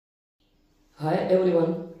Hi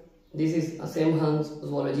everyone, this is Asim Hans,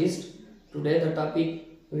 zoologist. Today the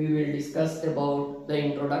topic we will discuss about the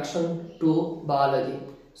introduction to biology.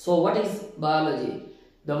 So what is biology?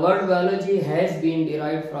 The word biology has been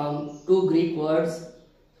derived from two Greek words.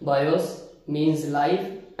 Bios means life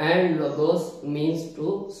and logos means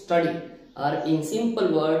to study. Or in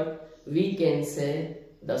simple word we can say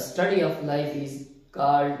the study of life is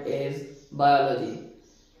called as biology.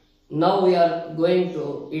 Now we are going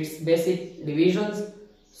to its basic divisions.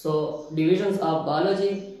 So divisions of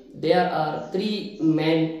biology, there are three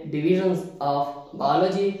main divisions of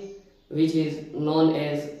biology, which is known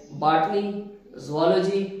as botany,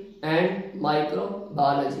 zoology and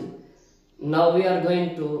microbiology. Now we are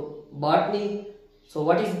going to botany. So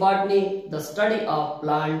what is botany? The study of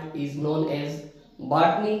plant is known as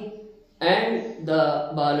botany, and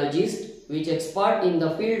the biologist which expert in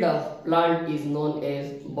the field of plant is known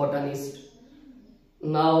as botanist.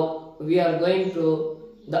 Now we are going to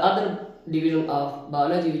the other division of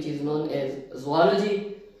biology, which is known as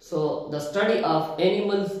zoology. So the study of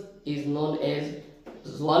animals is known as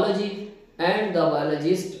zoology, and the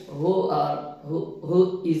biologist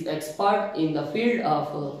who is expert in the field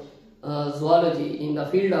of zoology, in the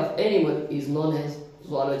field of animal, is known as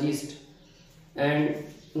zoologist. And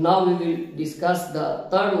now we will discuss the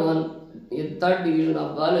third division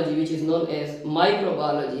of biology, which is known as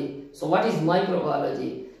microbiology. So what is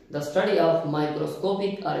microbiology? The study of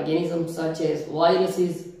microscopic organisms such as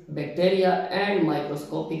viruses, bacteria and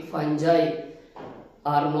microscopic fungi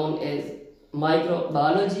are known as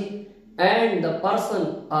microbiology, and the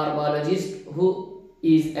person or biologist who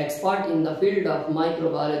is expert in the field of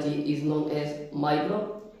microbiology is known as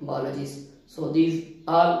microbiologist. So these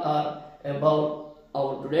all are about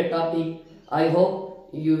our today topic. I hope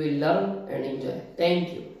you will learn and enjoy.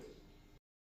 Thank you.